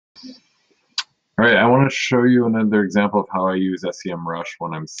All right, I want to show you another example of how I use SEMrush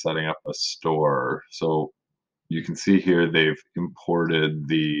when I'm setting up a store. So you can see here they've imported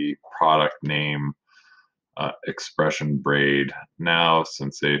the product name, expression braid, now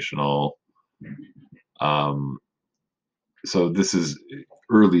sensational. Um, so this is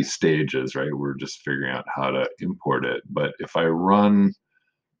early stages, right? We're just figuring out how to import it. But if I run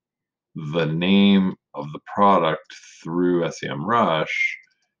the name of the product through SEMrush,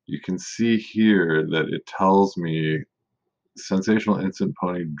 you can see here that it tells me sensational instant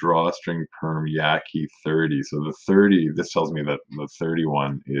pony drawstring perm yaki 30. So the 30, this tells me that the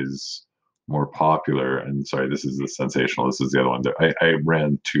 31 is more popular. And sorry, this is the sensational. This is the other one. I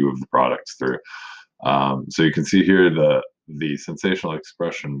ran two of the products through. So you can see here the sensational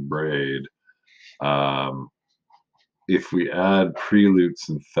expression braid. Um, if we add prelude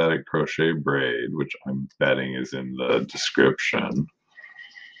synthetic crochet braid, which I'm betting is in the description,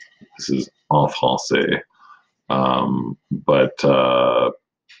 this is en français. But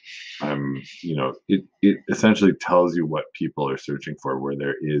it essentially tells you what people are searching for, where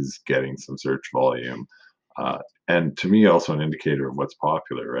there is getting some search volume. And to me, also an indicator of what's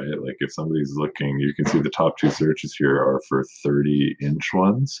popular, right? Like if somebody's looking, you can see the top two searches here are for 30-inch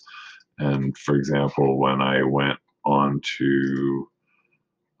ones. And for example, when I went on to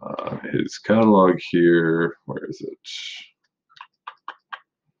his catalog here, where is it?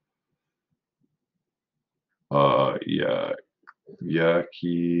 Yeah,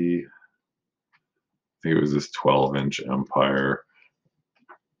 Yaki. I think it was this 12-inch Empire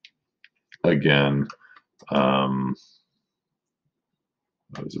again. Um,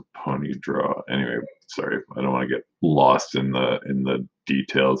 that was a pony draw. Anyway, sorry, I don't want to get lost in the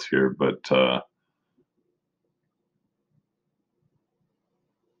details here, but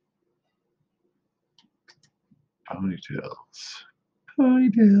ponytails,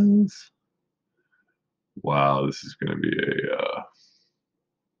 ponytails. Wow, this is going to be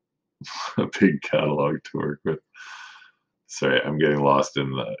a big catalog to work with. Sorry, I'm getting lost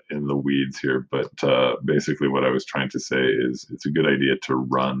in the weeds here, but basically what I was trying to say is it's a good idea to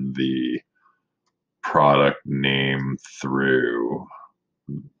run the product name through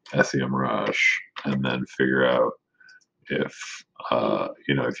SEMrush and then figure out if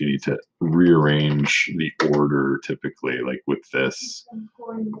if you need to rearrange the order. Typically, like with this,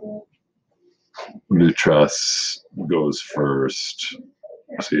 Lutras goes first.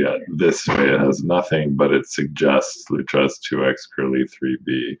 So yeah, this way it has nothing, but it suggests Lutras 2x curly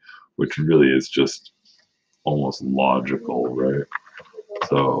 3b, which really is just almost logical, right?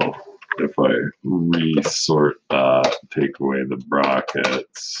 So if I resort that, take away the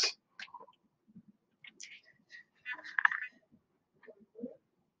brackets,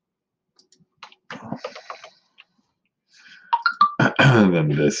 then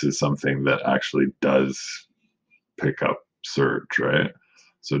this is something that actually does pick up search, right?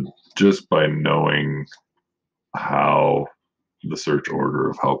 So just by knowing how the search order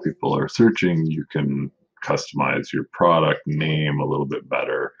of how people are searching, you can customize your product name a little bit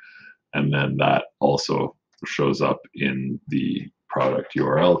better. And then that also shows up in the product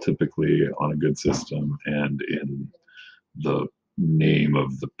URL typically on a good system and in the name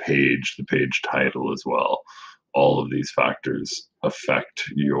of the page title as well. All of these factors affect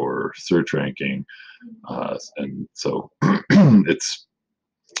your search ranking. And so it's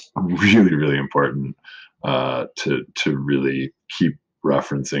really, really important to really keep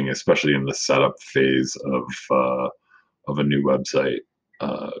referencing, especially in the setup phase of a new website.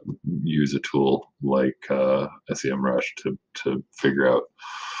 Use a tool like SEMrush to figure out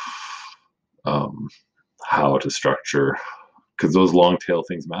how to structure, because those long tail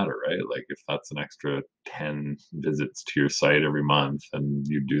things matter, right? Like if that's an extra 10 visits to your site every month and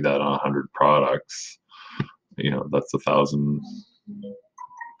you do that on 100 products, that's 1,000,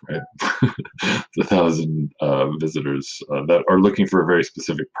 right? It's 1,000 visitors that are looking for a very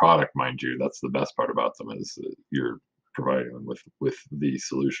specific product, mind you. That's the best part about them, is that you're providing them with the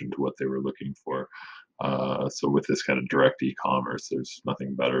solution to what they were looking for. So with this kind of direct e-commerce, there's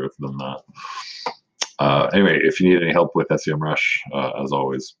nothing better than that. Anyway, if you need any help with SEMrush, as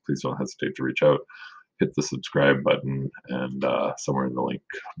always, please don't hesitate to reach out. Hit the subscribe button, and somewhere in the link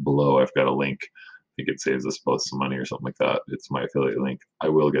below, I've got a link. I think it saves us both some money or something like that. It's my affiliate link. I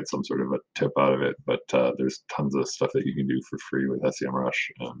will get some sort of a tip out of it, but there's tons of stuff that you can do for free with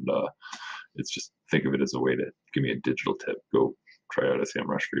SEMrush, and it's just, think of it as a way to give me a digital tip. Go try out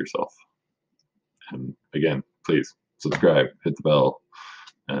SEMrush for yourself. And again, please subscribe, hit the bell,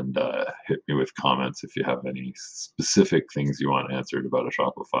 and hit me with comments if you have any specific things you want answered about a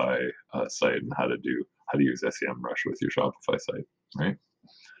Shopify site and how to use SEMrush with your Shopify site. Right?